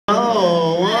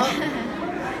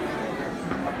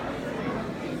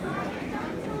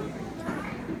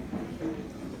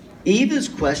Eva's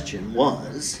question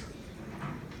was,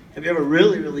 have you ever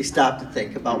really stopped to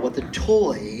think about what the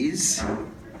toys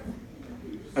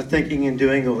are thinking and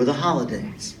doing over the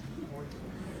holidays?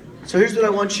 So here's what I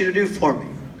want you to do for me.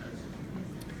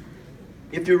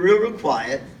 If you're real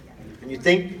quiet and you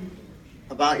think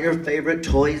about your favorite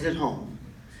toys at home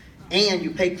and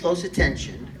you pay close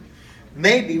attention,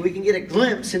 maybe we can get a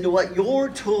glimpse into what your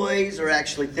toys are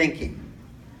actually thinking.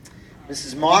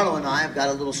 Mrs. Marlowe and I have got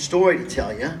a little story to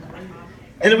tell you.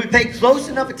 And if we pay close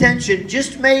enough attention,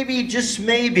 just maybe,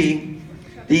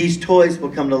 these toys will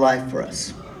come to life for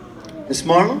us. Miss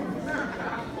Marlowe?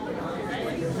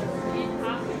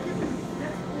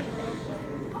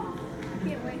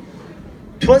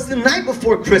 'Twas the night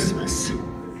before Christmas,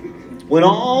 when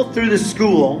all through the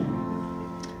school,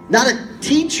 not a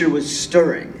teacher was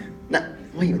stirring.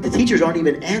 Wait, the teachers aren't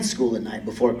even at school the night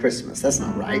before Christmas. That's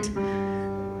not right.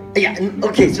 Yeah,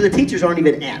 okay, so the teachers aren't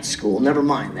even at school. Never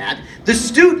mind that. The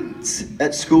students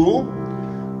at school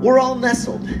were all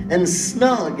nestled and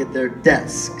snug at their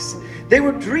desks. They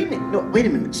were dreaming. No, wait a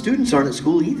minute. Students aren't at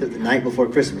school either the night before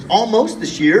Christmas. Almost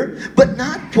this year, but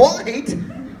not quite.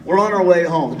 We're on our way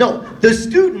home. No, the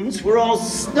students were all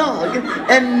snug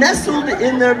and nestled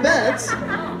in their beds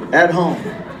at home.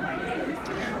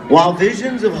 While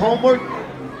visions of homework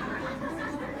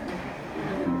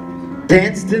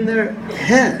danced in their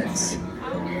heads.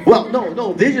 Well,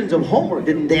 no, visions of homework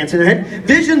didn't dance in their head.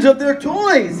 Visions of their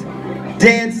toys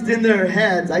danced in their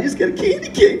heads. I just got a candy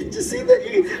cane. Did you see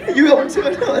that? You go into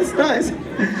it? Oh, that's nice.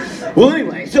 Well,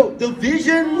 anyway, so the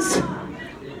visions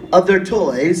of their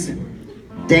toys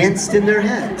danced in their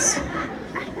heads.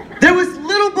 There was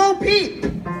little Bo Peep.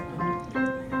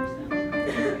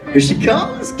 Here she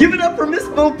comes. Give it up for Miss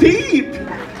Bo Peep.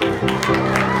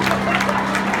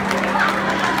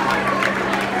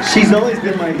 She's always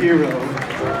been my hero.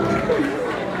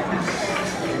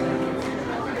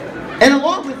 And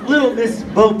along with little Miss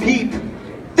Bo Peep,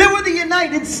 there were the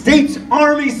United States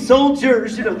Army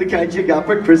soldiers. You know, the kind you got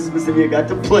for Christmas and you got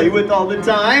to play with all the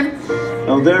time.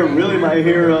 Oh, they're really my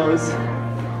heroes.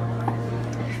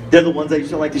 They're the ones I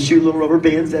used to like to shoot little rubber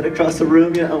bands at across the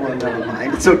room. Yeah, oh, well, never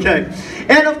mind. It's okay.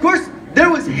 And of course, there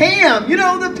was Ham, you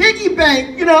know, the piggy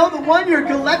bank, you know, the one you're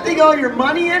collecting all your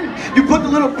money in. You put the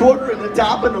little quarter in the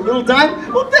top and the little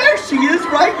dime. Well, there she is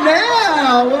right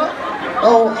now.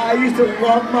 Oh, I used to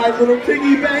love my little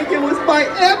piggy bank. It was my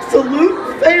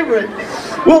absolute favorite.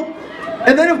 Well,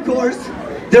 and then of course,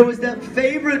 there was that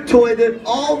favorite toy that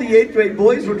all the 8th grade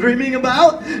boys were dreaming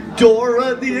about,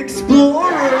 Dora the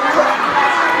Explorer.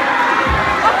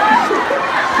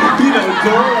 You know,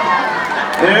 Dora.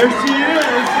 There she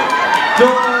is.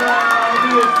 Dora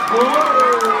the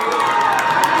Explorer.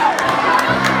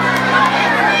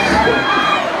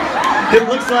 It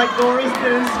looks like Dora's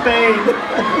been in Spain.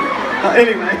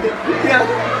 Anyway, yeah.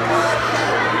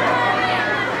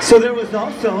 So there was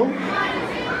also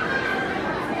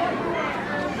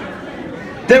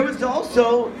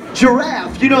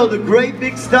Giraffe, you know, the great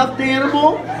big stuffed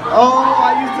animal. Oh,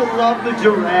 I used to love the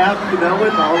giraffe, you know,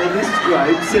 with all of the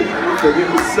stripes and everything. It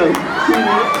was so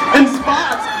cool. And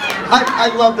spots. I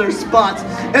love their spots.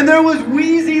 And there was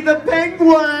Wheezy the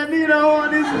penguin, you know,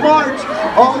 on his march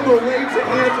all the way to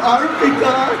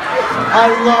Antarctica. I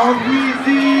love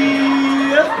Wheezy.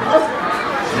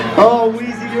 Oh,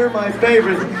 Wheezy, you're my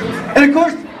favorite. And of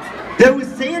course, there was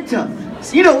Santa.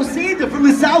 You know, Santa from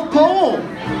the South Pole.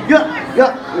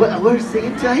 Yeah. Where's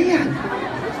Santa at?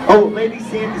 Oh, maybe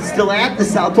Santa's still at the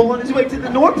South Pole on his way to the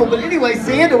North Pole. But anyway,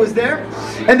 Santa was there.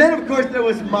 And then, of course, there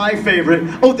was my favorite.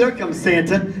 Oh, there comes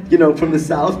Santa, you know, from the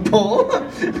South Pole.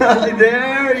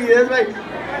 There he is, right?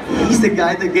 He's the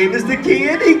guy that gave us the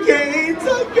candy canes.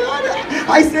 Oh, God.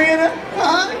 Hi, Santa.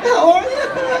 Hi, how are you?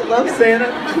 I love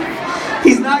Santa.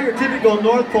 He's not your typical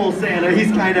North Pole Santa.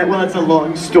 He's kind of, well, it's a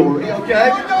long story, okay?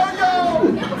 No.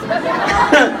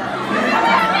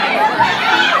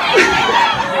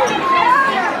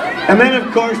 And then,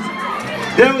 of course,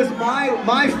 there was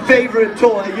my favorite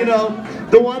toy, you know,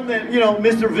 the one that, you know,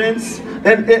 Mr. Vince,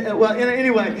 and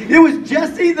anyway, it was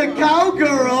Jessie the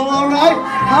Cowgirl, all right?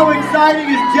 How exciting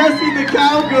is Jessie the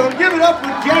Cowgirl? Give it up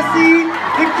for Jessie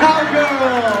the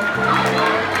Cowgirl.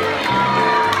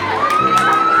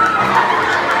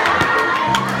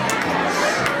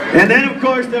 And then, of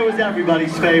course, there was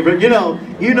everybody's favorite. You know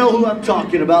who I'm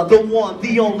talking about. The one,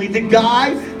 the only, the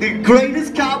guy, the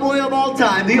greatest cowboy of all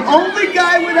time. The only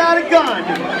guy without a gun.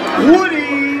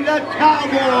 Woody the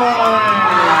Cowboy.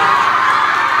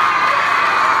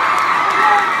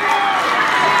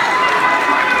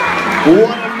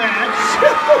 What a match.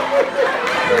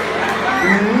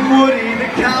 Woody the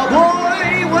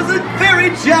Cowboy was a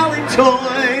very jolly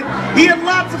toy. He had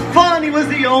lots of fun. He was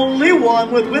the only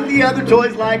one with the other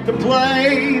toys liked to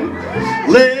play.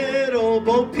 Little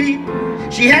Bo Peep,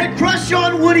 she had a crush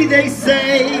on Woody, they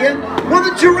say. Well,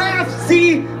 the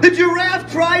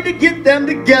giraffe tried to get them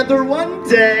together one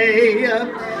day.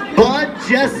 But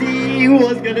Jessie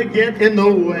was gonna get in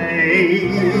the way.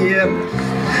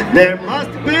 There must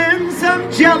have been some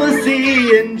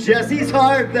jealousy in Jessie's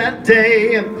heart that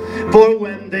day. For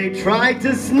when they tried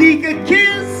to sneak a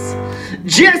kiss,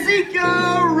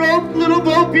 Jessica roped little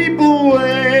Bo Peep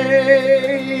away.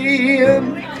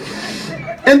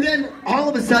 And then all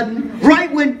of a sudden,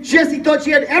 right when Jessie thought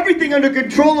she had everything under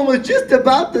control and was just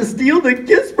about to steal the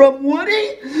kiss from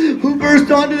Woody, who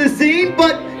burst onto the scene.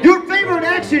 But your favorite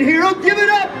action hero, give it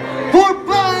up for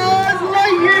Buzz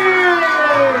Lightyear!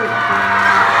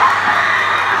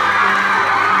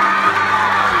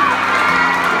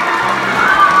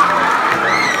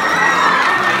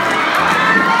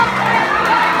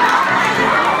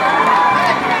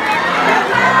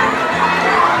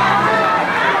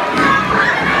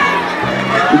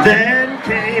 Then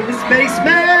came the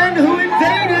spaceman who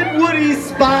invaded Woody's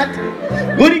spot.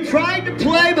 Woody tried to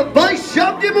play, but Buzz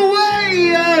shoved him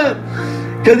away,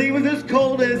 'cause he was as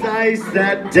cold as ice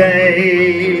that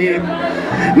day.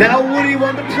 Now Woody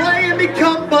wanted to play and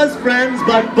become Buzz friends,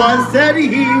 but Buzz said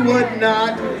he would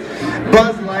not.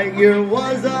 Buzz Lightyear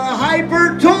was a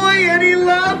hyper toy and he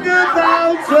loved to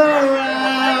bounce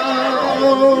around.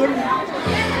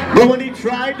 But when he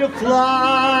tried to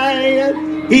fly,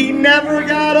 he never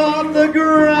got off the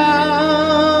ground.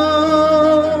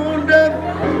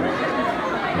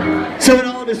 So in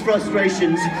all of his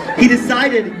frustrations, he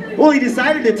decided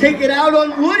to take it out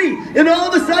on Woody. And all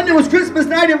of a sudden it was Christmas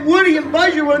night and Woody and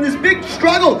Buzz were in this big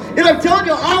struggle. And I'm telling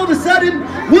you, all of a sudden,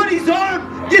 Woody's arm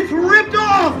gets ripped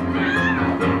off.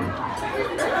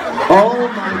 Oh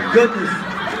my goodness.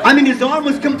 I mean, his arm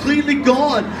was completely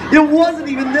gone. It wasn't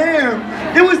even there.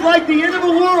 It was like the end of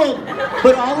the world.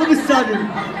 But all of a sudden,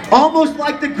 almost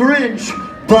like the Grinch,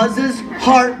 Buzz's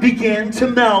heart began to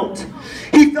melt.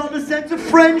 He felt a sense of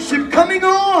friendship coming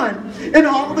on. And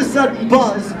all of a sudden,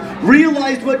 Buzz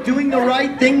realized what doing the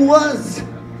right thing was.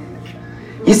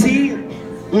 You see,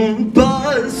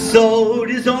 Buzz sewed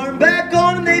his arm back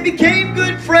on and they became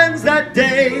good friends that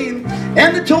day.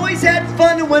 And the toys had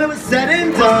fun, and when it was said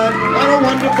and done, on a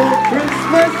wonderful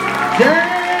Christmas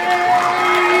day.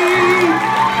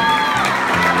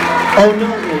 Oh no,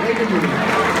 wait a minute.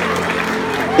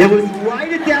 It was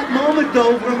right at that moment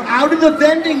though, from out of the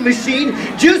vending machine,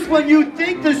 just when you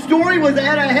think the story was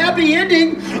at a happy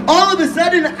ending, all of a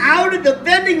sudden out of the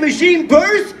vending machine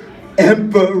burst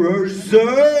Emperor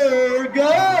Zurg!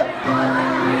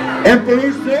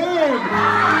 Emperor Zurg!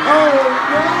 Oh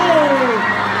no!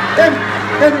 And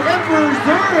Emperor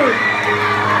Zurg!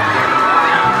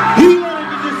 He wanted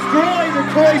to destroy the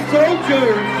toy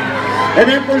soldiers! And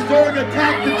Emperor Zurg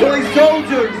attacked the toy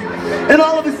soldiers! And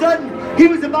all of a sudden, he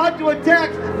was about to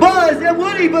attack Buzz and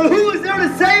Woody, but who was there to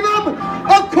save him?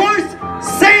 Of course,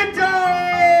 Santa!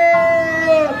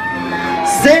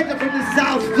 Santa from the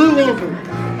south flew over.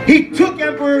 He took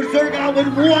Emperor Zurg out with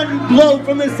one blow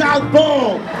from the South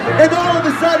Pole. And all of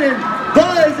a sudden,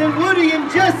 Buzz and Woody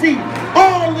and Jessie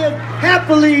all lived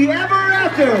happily ever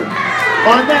after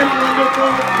on that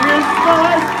wonderful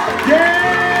Christmas day.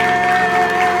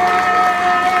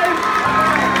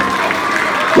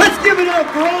 Let's give it up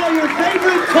for all your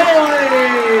favorite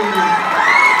toys.